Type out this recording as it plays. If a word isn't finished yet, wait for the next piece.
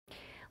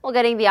Well,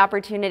 getting the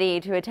opportunity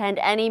to attend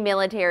any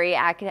military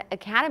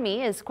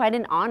academy is quite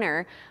an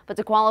honor, but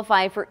to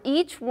qualify for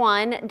each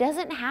one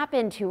doesn't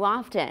happen too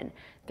often.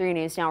 3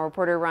 News Now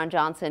reporter Ron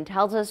Johnson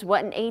tells us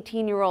what an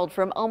 18-year-old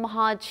from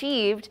Omaha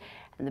achieved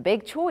and the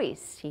big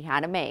choice he had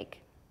to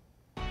make.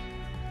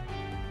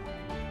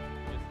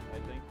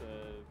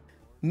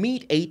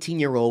 Meet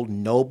 18-year-old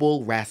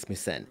Noble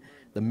Rasmussen.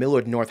 The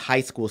Millard North High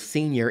School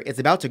senior is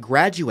about to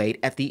graduate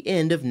at the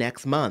end of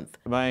next month.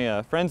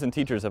 My friends and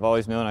teachers have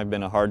always known I've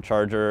been a hard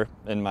charger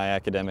in my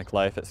academic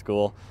life at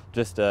school.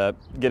 Just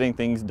getting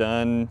things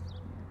done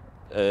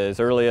as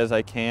early as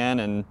I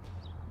can and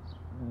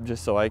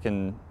just so I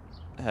can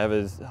have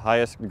as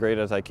highest grade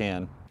as I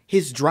can.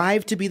 His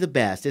drive to be the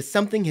best is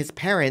something his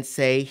parents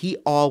say he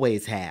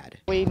always had.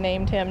 We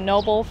named him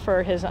Noble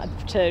for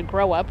to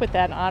grow up with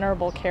that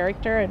honorable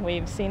character, and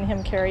we've seen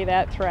him carry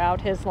that throughout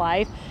his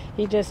life.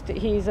 He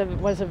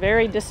was a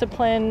very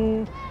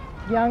disciplined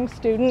young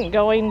student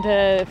going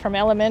from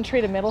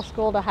elementary to middle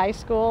school to high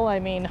school. I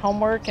mean,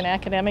 homework and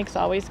academics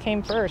always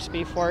came first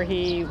before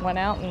he went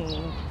out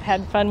and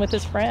had fun with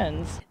his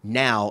friends.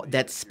 Now,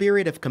 that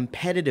spirit of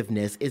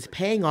competitiveness is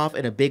paying off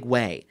in a big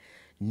way.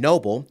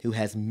 Noble, who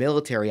has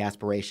military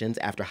aspirations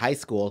after high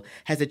school,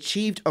 has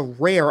achieved a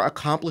rare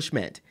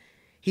accomplishment.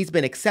 He's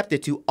been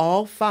accepted to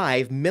all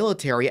 5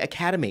 military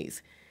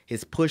academies.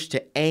 His push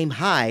to aim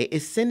high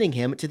is sending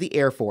him to the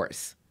Air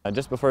Force.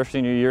 Just before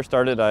senior year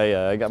started,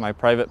 I got my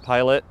private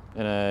pilot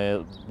in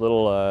a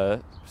little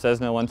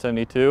Cessna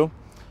 172,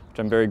 which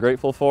I'm very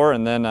grateful for,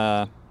 and then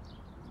I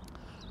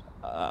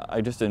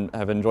just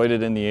have enjoyed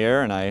it in the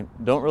air, and I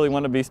don't really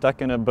want to be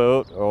stuck in a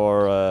boat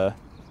or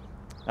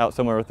out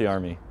somewhere with the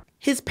Army.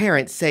 His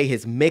parents say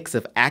his mix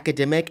of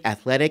academic,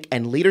 athletic,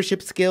 and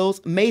leadership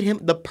skills made him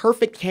the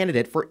perfect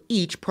candidate for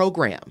each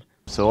program.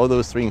 So all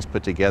those things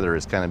put together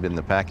has kind of been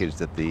the package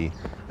that the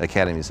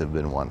academies have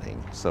been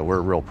wanting. So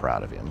we're real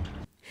proud of him.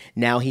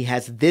 Now he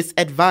has this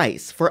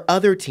advice for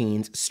other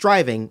teens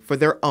striving for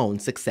their own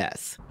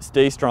success.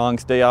 Stay strong,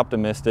 stay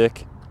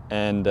optimistic,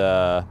 and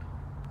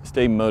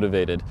stay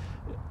motivated.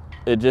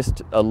 It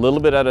just a little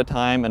bit at a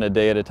time and a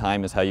day at a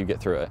time is how you get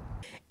through it.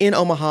 In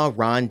Omaha,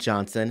 Ron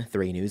Johnson,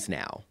 3 News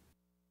Now.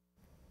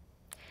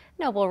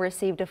 Noble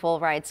received a full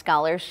ride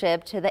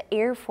scholarship to the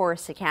Air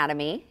Force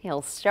Academy.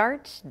 He'll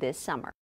start this summer.